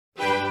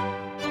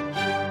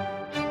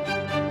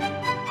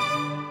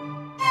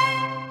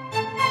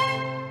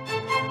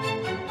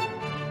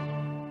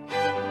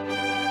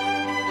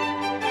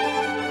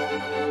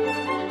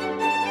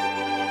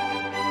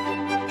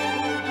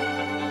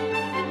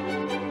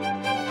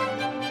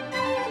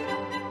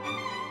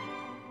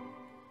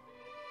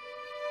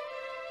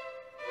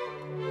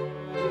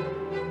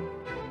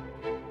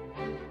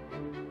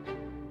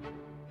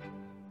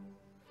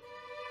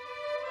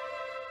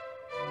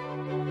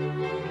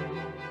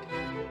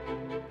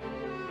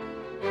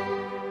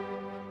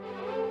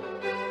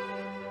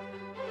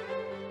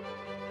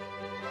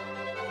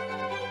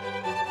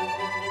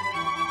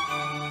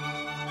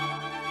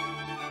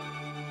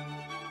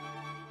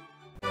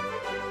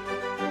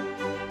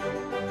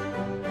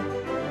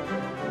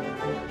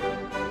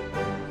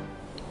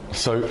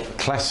So,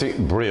 classic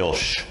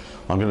brioche.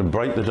 I'm going to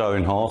break the dough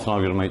in half and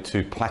I'm going to make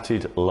 2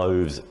 plaited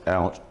loaves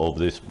out of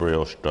this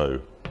brioche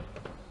dough.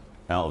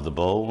 Out of the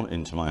bowl,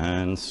 into my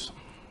hands.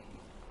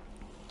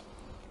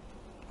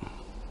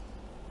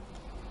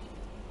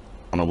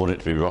 And I want it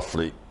to be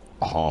roughly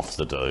half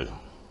the dough.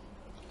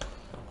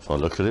 If I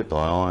look at it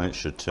by eye, it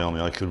should tell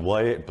me. I could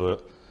weigh it,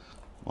 but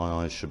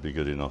my eyes should be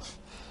good enough.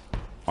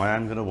 I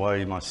am going to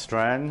weigh my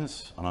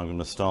strands and I'm going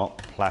to start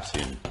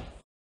plaiting.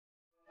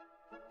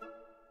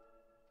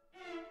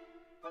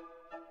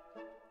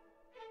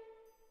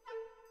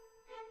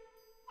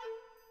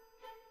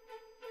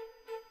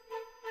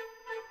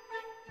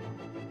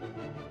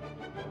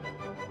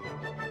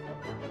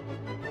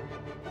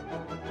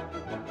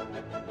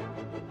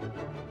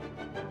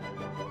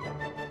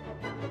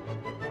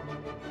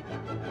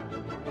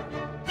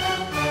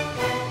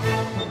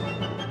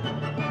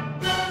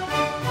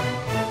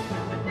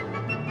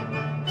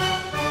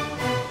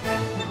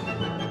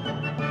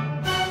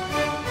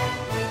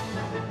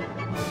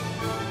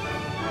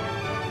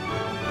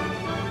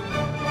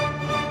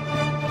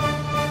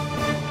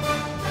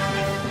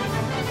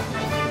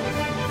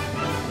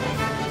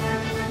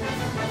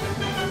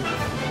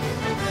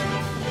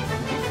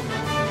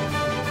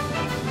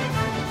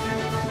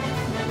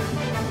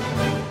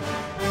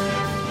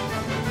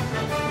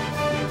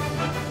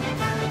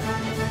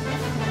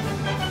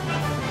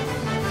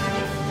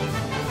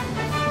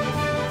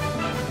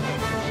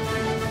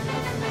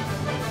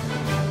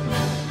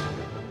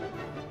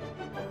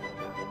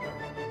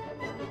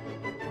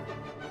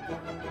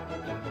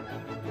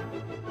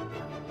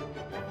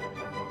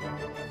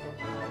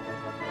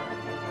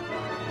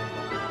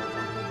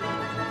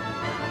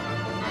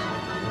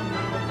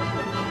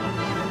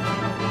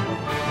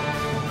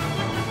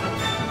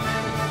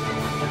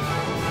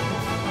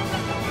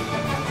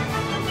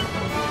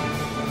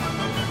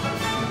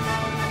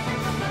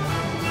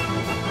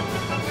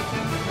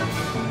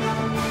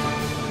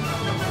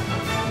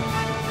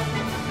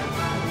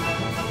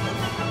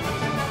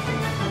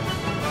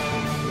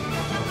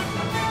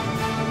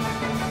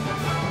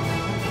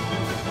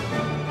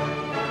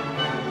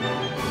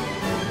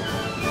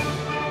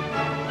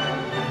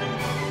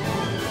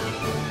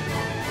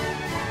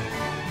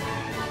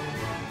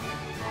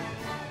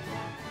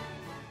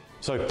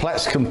 So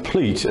plaits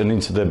complete and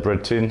into their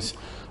bread tins.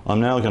 I'm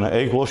now going to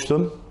egg wash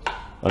them,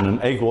 and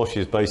an egg wash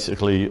is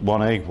basically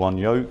 1 egg, 1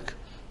 yolk,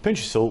 pinch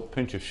of salt,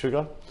 pinch of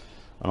sugar,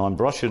 and I'm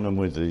brushing them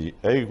with the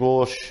egg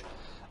wash.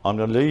 I'm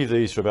going to leave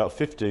these for about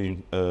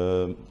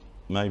 15,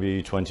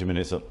 maybe 20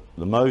 minutes at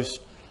the most,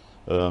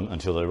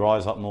 until they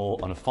rise up more,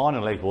 and a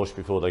final egg wash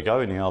before they go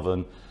in the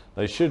oven.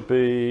 They should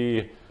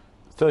be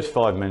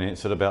 35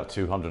 minutes at about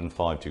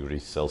 205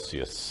 degrees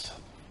Celsius.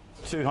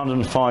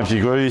 205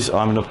 degrees,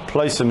 I'm going to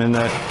place them in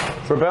there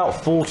for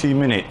about 40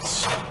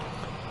 minutes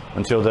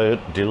until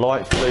they're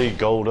delightfully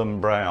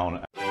golden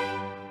brown.